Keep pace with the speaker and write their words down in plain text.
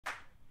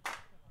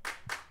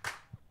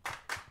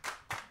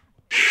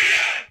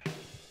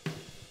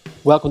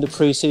Welcome to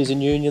Preseason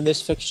Union.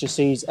 This fixture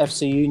sees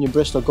FC Union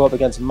Bristol go up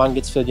against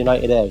Mangotsfield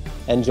United A.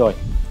 Enjoy.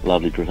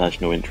 Lovely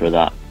professional intro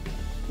that.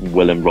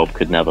 Will and Rob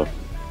could never.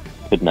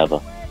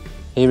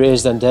 Here it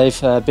is then,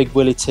 Dave. Big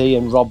Willie T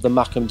and Rob the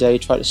Mackham Day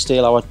tried to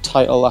steal our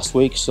title last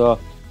week, so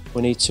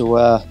we need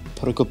to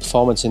put a good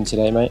performance in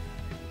today, mate.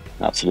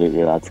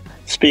 Absolutely, lads.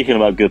 Speaking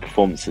about good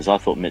performances, I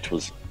thought Mitch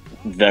was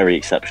very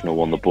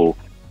exceptional on the ball.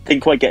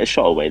 Didn't quite get a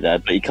shot away there,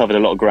 but he covered a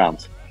lot of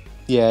ground.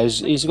 Yeah,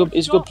 he's a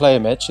good player,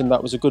 Mitch, and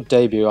that was a good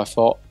debut, I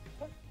thought.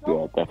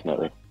 Yeah,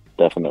 definitely.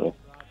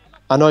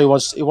 I know he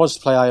wants to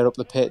play higher up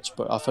the pitch,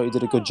 but I thought he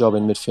did a good job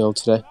in midfield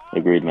today.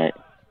 Agreed, mate.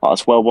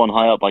 That's well won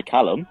high up by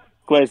Callum.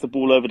 Squares the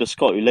ball over to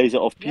Scott, who lays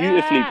it off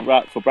beautifully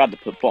for Brad to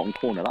put bottom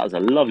corner. That was a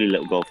lovely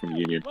little goal from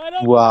Union.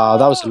 Wow,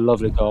 that was a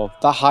lovely goal.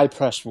 That high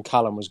press from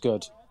Callum was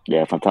good.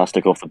 Yeah,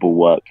 fantastic off the ball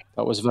work.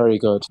 That was very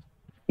good.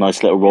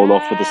 Nice little roll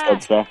off with the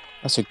studs there.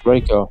 That's a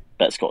great goal.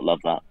 Bet Scott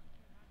loved that.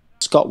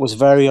 Scott was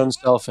very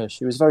unselfish.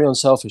 He was very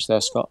unselfish there,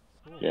 Scott.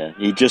 Yeah,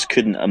 he just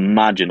couldn't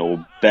imagine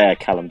or bear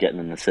Callum getting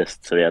an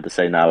assist, so he had to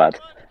say, "Nah, lad,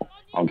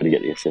 I'm going to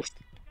get the assist."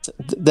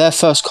 Their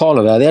first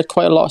corner there, they had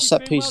quite a lot of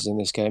set pieces in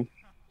this game.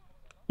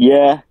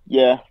 Yeah.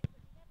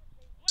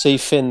 See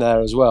Finn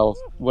there as well.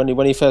 When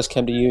he first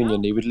came to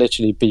Union, he would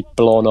literally be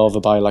blown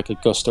over by like a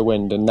gust of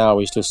wind, and now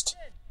he's just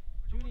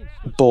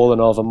bowling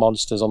over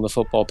monsters on the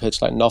football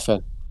pitch like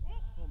nothing.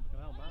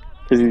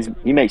 Because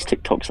he makes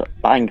TikToks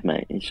that bang,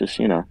 mate. He's just,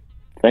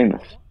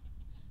 famous.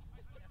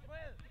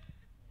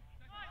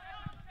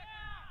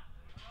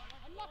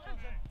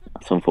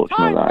 That's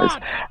unfortunate, that is.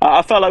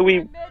 I felt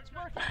like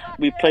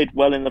we played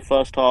well in the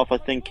first half. I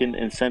think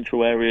in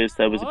central areas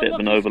there was a bit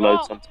of an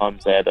overload.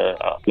 Sometimes they had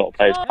a lot of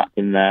players packed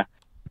in there.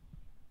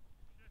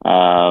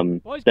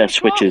 Their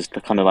switches,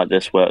 kind of like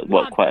this, work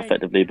quite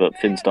effectively, but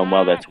Finn's done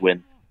well there to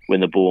win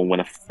the ball and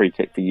win a free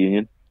kick for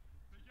Union.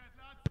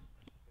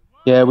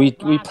 Yeah, we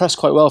pressed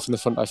quite well from the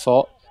front, I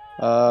thought.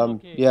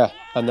 Yeah,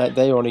 and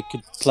they only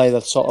could play the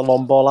sort of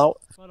long ball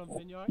out.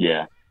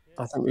 Yeah.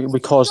 I think we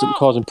caused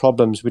them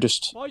problems. We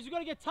just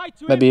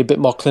maybe a bit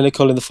more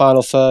clinical in the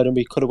final third, and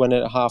we could have won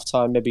it at half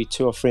time, maybe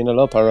 2 or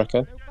 3-0 up, I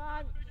reckon.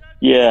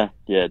 Yeah,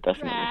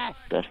 definitely. Yeah,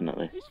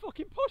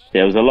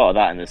 there was a lot of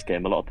that in this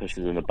game, a lot of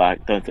pushes in the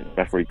back. Don't think the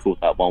referee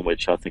caught that one,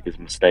 which I think is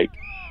a mistake.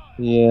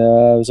 Yeah,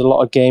 there was a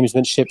lot of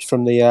gamesmanship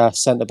from the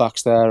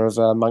centre-backs there of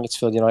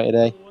Mangotsfield United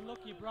A.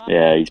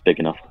 Yeah, he's big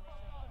enough.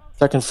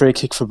 Second free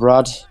kick for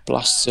Brad,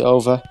 blasts it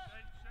over.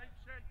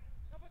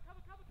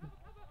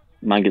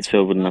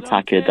 Mangotsfield with an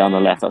attack here down the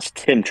left. That's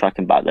Tim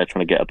tracking back there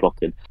trying to get a block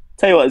in.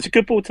 Tell you what, it's a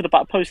good ball to the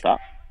back post, that.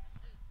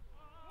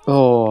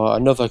 Oh,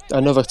 another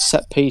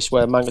set piece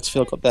where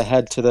Mangotsfield got their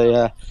head to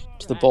the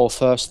ball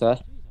first there.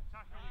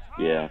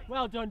 Yeah.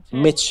 Well done,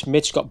 Tim.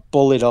 Mitch got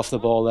bullied off the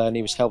ball there, and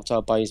he was helped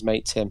out by his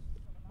mate Tim.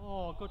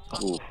 Oh,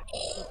 good.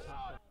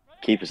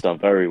 Keeper's done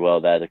very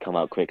well there to come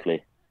out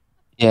quickly.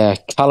 Yeah,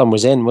 Callum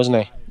was in, wasn't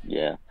he?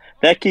 Yeah.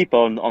 Their keeper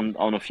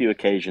on a few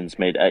occasions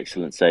made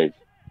excellent save.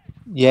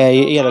 Yeah,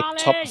 he had a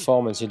top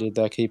performance, he did,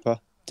 their keeper.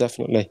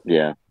 Definitely.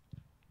 Yeah.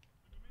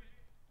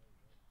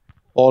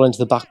 All into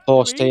the back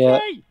post here.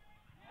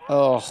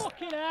 Oh,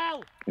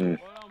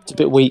 it's a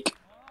bit weak.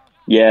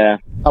 Yeah.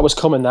 That was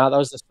coming, that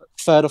was the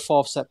third or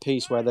fourth set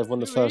piece where they've won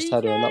the first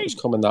header, and that was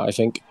coming, that, I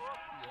think.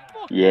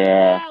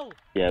 Yeah,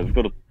 we've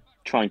got to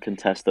try and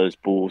contest those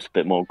balls a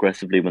bit more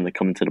aggressively when they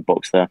come into the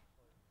box there.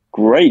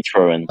 Great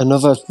throw-in.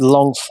 Another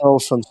long throw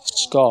from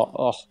Scott.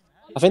 Oh,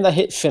 I think that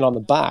hit Finn on the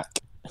back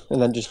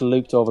and then just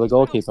looped over the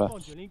goalkeeper.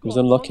 He was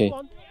unlucky.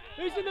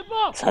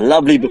 It's a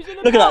lovely... Look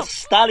at that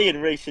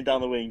stallion racing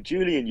down the wing.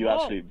 Julian, you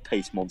absolute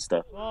pace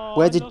monster.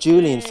 Where did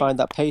Julian find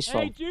that pace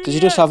from? Does he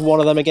just have one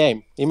of them a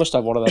game? He must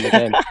have one of them a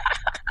game.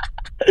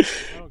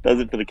 Does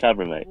it for the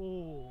camera, mate.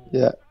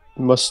 Yeah,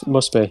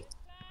 must be.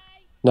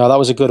 No, that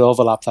was a good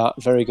overlap, that.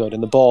 Very good.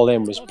 And the ball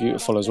in was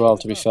beautiful as well,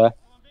 to be fair.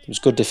 It was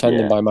good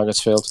defending by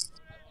Mangotsfield.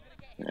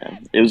 Yeah.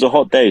 It was a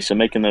hot day, so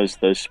making those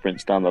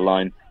sprints down the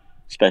line,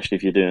 especially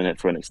if you're doing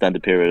it for an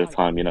extended period of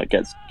time, it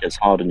gets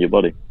hard on your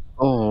body.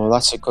 Oh,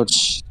 that's a good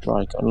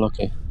strike.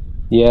 Unlucky.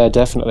 Yeah,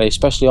 definitely.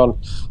 Especially on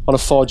a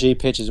 4G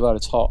pitch as well.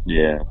 It's hot.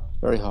 Yeah.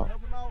 Very hot.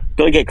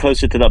 Got to get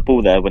closer to that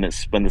ball there when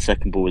the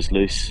second ball is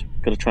loose.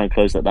 Got to try and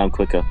close that down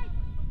quicker.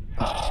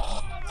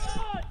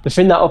 The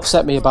thing that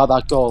upset me about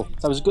that goal,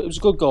 it was a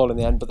good goal in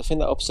the end, but the thing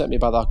that upset me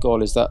about that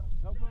goal is that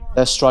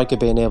their striker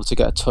being able to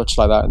get a touch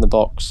like that in the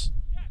box,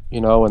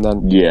 and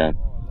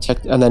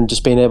then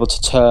just being able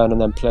to turn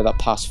and then play that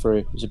pass through.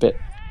 It was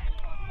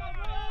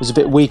a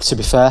bit weak, to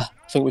be fair.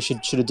 I think we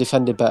should have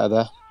defended better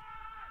there.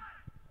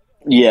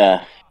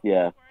 Yeah,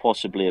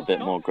 possibly a bit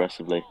more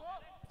aggressively.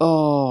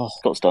 Oh,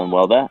 Scott's done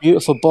well there.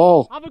 Beautiful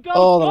ball.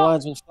 Oh, the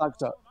linesman's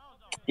flagged up.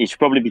 He should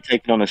probably be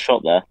taking on a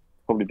shot there.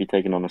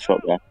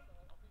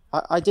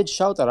 I did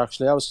shout that,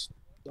 actually. I was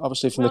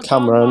obviously from the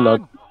camera,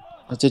 and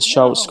I did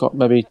shout, Scott,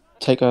 maybe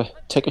take a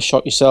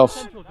shot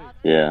yourself.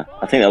 Yeah,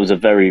 I think that was a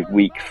very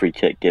weak free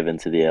kick given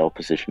to the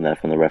opposition there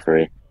from the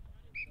referee.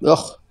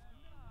 Ugh.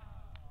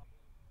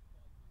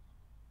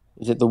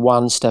 Is it the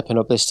one stepping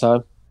up this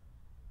time?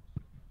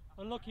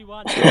 Unlucky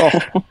one.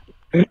 Oh.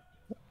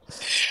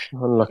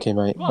 Unlucky,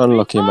 mate.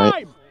 Unlucky,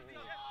 mate.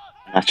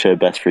 Nacho,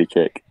 best free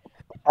kick.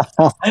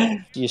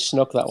 You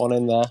snuck that one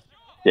in there.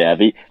 Yeah,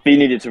 V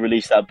needed to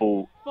release that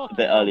ball a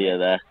bit earlier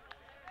there.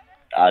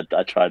 I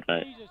tried,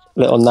 mate.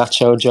 Little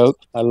Nacho joke.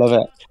 I love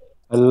it.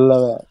 I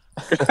love it.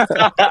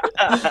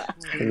 I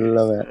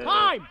love it.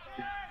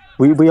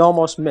 We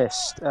almost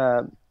missed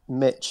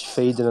Mitch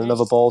feeding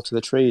another ball to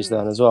the trees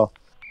then as well.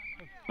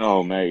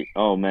 Oh, mate.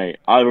 Oh, mate.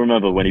 I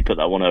remember when he put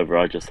that one over,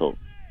 I just thought,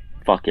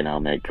 fucking hell,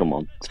 mate. Come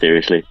on.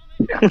 Seriously.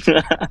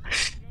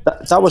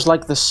 That was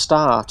like the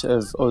start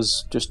of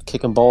us just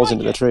kicking balls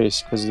into the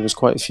trees because there was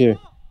quite a few.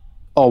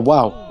 Oh,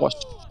 wow. What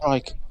a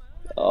strike.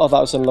 Oh, that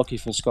was unlucky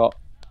from Scott.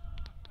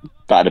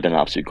 That'd have been an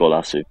absolute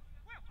golazo.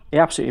 He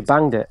absolutely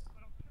banged it.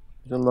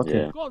 He was unlucky.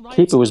 Yeah.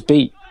 Keeper was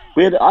beat.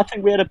 I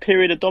think we had a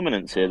period of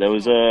dominance here. There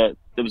was a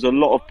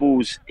lot of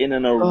balls in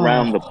and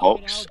around the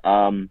box.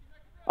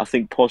 I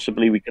think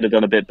possibly we could have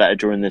done a bit better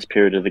during this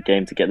period of the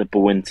game to get the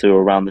ball into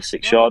around the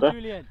 6-yarder.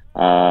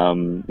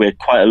 We had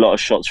quite a lot of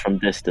shots from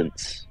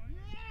distance.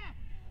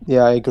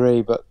 Yeah, I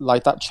agree. But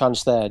like that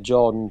chance there,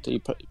 Jordan,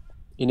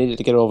 he needed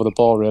to get over the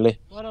ball, really.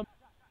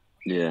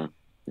 Yeah,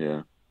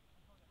 yeah.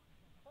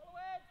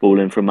 Ball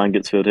in from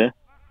Mangotsfield here.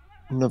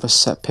 Another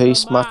set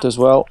piece, Matt as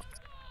well.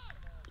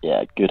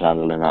 Yeah, good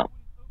handling that.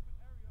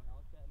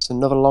 It's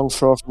another long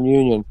throw from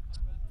Union.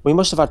 We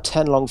must have had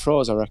 10 long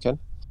throws, I reckon.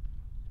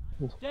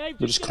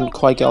 We just couldn't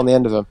quite get on the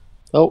end of them.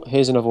 Oh,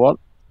 here's another one.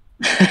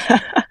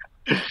 That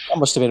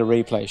must have been a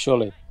replay,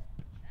 surely.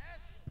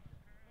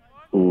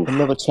 Oof.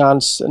 Another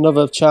chance,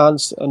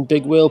 and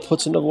Big Will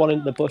puts another one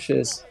into the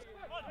bushes.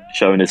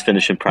 Showing his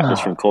finishing practice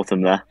from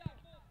Cotham there.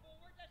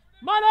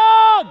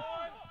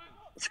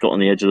 Scott on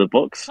the edge of the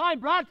box.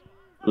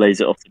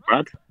 Lays it off to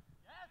Brad.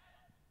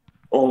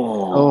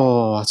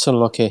 Oh, that's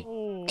unlucky.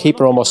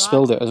 Keeper almost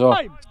spilled it as well.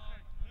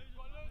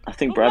 I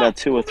think Brad had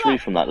 2 or 3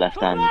 from that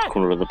left-hand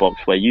corner of the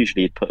box where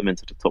usually he'd put him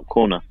into the top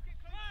corner.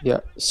 Yeah,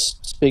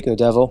 speak of the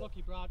devil.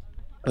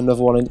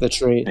 Another one into the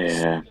tree.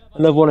 Yeah.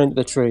 Another one into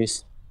the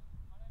trees.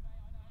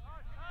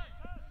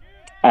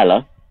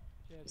 Hello.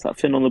 Is that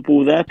Finn on the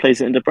ball there?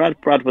 Plays it into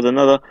Brad. Brad with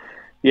another.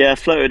 Yeah,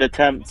 floated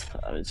attempt.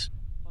 It's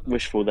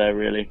wishful there,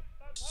 really.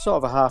 Sort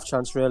of a half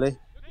chance, really.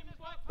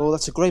 Oh,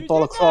 that's a great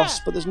ball across,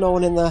 but there's no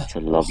one in there. It's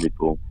a lovely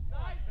ball.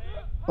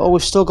 Oh,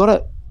 we've still got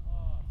it.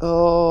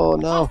 Oh,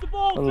 no.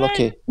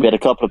 Unlucky. We had a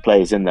couple of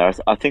players in there.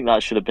 I think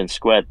that should have been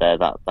squared there,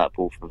 that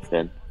ball from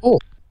Finn. Oh,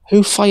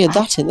 who fired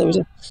that in there? Was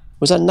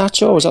that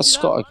Nacho or was that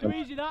Scott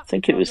again? I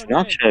think it was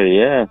Nacho,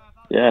 yeah.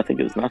 Yeah, I think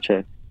it was Nacho.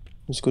 It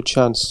was a good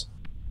chance.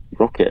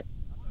 Rocket.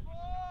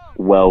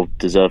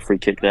 Well-deserved free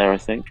kick there, I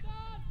think.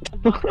 I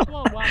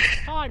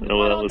don't know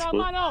what that was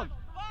for.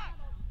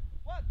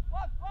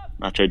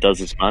 Nacho does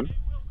his man.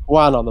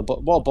 Juan on the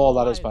ball. What ball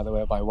that is, by the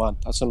way, by Juan.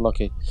 That's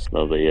unlucky.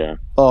 Lovely, yeah.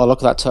 Oh, look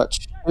at that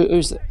touch.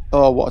 Who's the...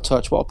 Oh, what a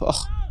touch. What a...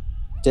 Oh.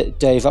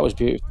 Dave, that was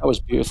beautiful. That was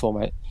beautiful,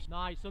 mate.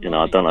 You know,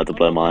 I don't like to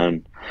blow my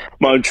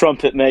own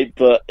trumpet, mate,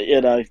 but,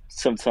 you know,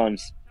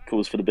 sometimes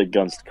calls for the big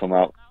guns to come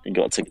out. You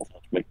got to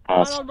make a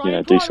pass, you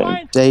know, do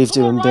something. Dave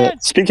doing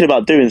bits. Speaking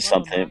about doing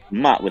something,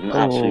 Matt with an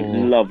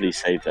absolutely lovely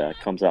save there.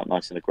 Comes out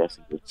nice and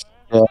aggressively.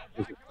 Yeah,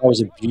 that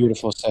was a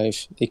beautiful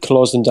save. He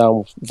closed them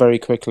down very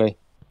quickly.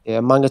 Yeah,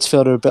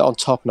 Mangotsfield are a bit on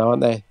top now,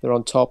 aren't they? They're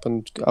on top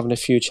and having a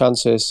few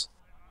chances.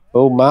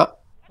 Oh, Matt.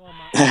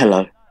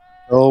 Hello.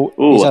 Oh,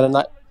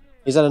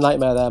 he's had a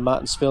nightmare there, Matt,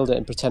 and spilled it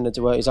and pretended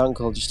to hurt his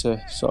ankle just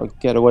to sort of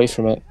get away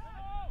from it.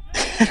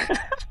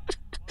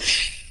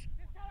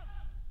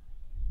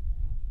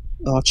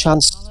 Oh,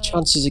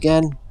 chances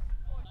again.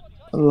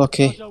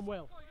 Unlucky.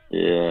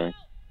 Yeah.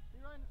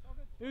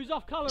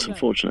 It's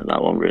unfortunate,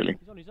 that one, really.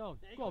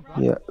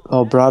 Yeah.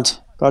 Oh, Brad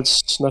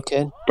snuck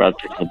in. Brad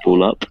picked the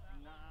ball up.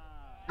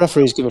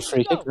 Referees give a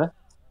free kick there.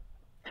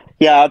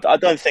 Yeah, I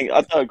don't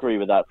agree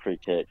with that free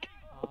kick.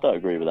 I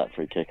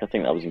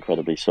think that was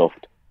incredibly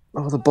soft.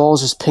 Oh, the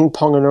ball's just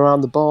ping-ponging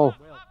around the ball.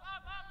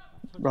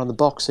 Around the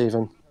box,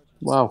 even.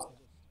 Wow.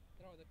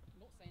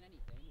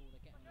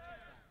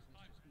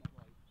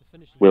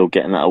 Will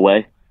getting that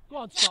away.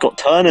 Scott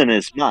turning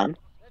his man.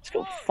 He's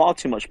got far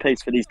too much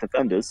pace for these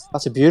defenders.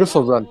 That's a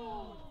beautiful run.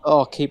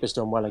 Oh, keeper's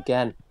done well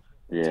again.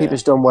 Yeah.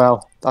 Keeper's done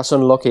well. That's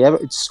unlucky.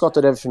 Scott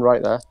did everything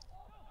right there.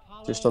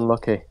 Just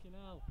unlucky.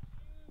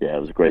 Yeah,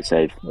 it was a great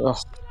save. Oh,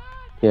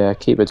 yeah,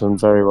 keeper done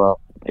very well.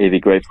 He'd be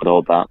grateful to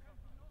hold that.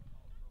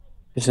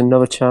 There's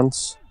another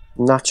chance.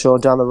 Nacho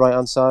down the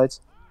right-hand side.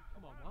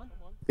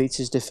 Beats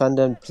his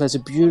defender and plays a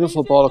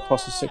beautiful ball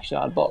across the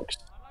 6-yard box.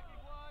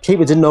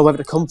 Keeper didn't know whether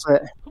to come for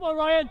it. Come on,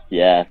 Ryan.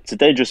 Yeah, it's a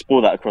dangerous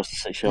ball that across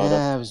the 6-yarder.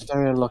 Yeah, it was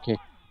very unlucky.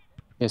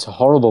 It's a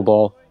horrible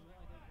ball.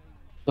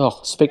 Oh,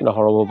 speaking of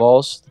horrible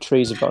balls, the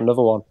trees have got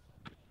another one.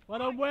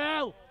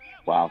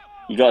 Wow.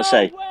 You got to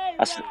say,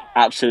 that's an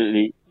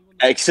absolutely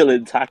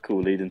excellent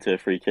tackle leading to a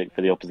free kick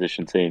for the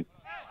opposition team.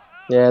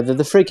 Yeah,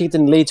 the free kick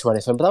didn't lead to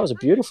anything, but that was a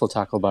beautiful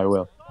tackle by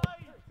Will.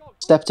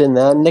 Stepped in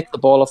there, nicked the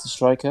ball off the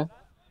striker.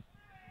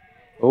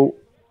 Oh,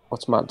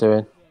 what's Matt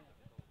doing?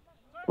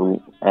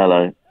 Oh,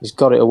 hello. He's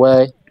got it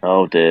away.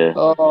 Oh, dear.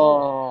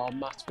 Oh,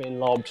 Matt's been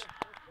lobbed.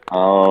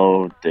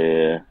 Oh,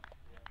 dear.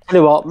 Tell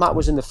you what, Matt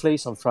was in the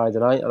fleece on Friday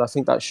night, and I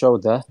think that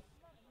showed there.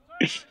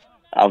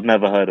 I've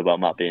never heard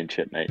about Matt being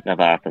chipped, mate.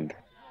 Never happened.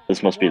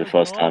 This must be the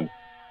first time.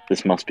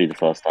 This must be the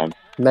first time.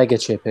 Mega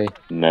chippy.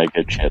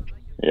 Mega chip.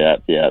 Yeah.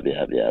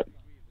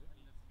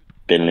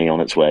 Binley on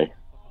its way.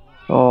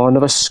 Oh,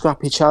 another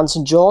scrappy chance,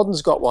 and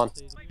Jordan's got one.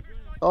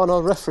 Oh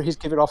no, referee's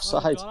giving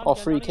offside, or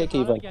free kick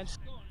even.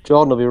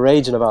 Jordan will be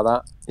raging about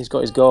that. He's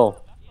got his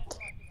goal.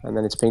 And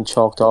then it's been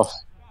chalked off.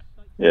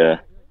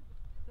 Yeah.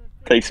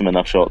 Takes him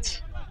enough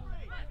shots.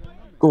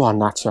 Go on,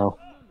 Nacho.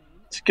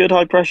 It's good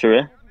high pressure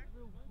here.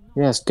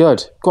 Yeah, it's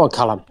good. Go on,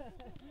 Callum.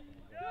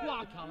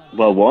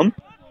 Well won.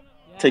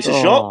 Takes a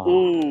shot.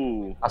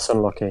 Ooh. That's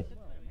unlucky.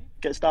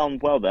 Gets down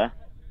well there.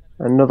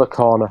 Another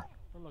corner.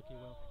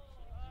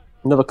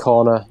 Another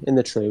corner in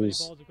the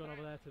trees.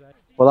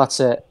 Well, that's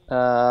it.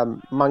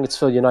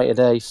 Mangotsfield United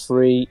A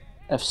 3,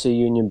 FC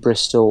Union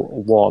Bristol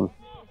 1.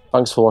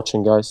 Thanks for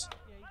watching, guys.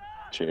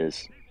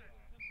 Cheers.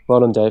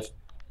 Well done, Dave.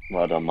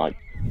 Well done, Mike.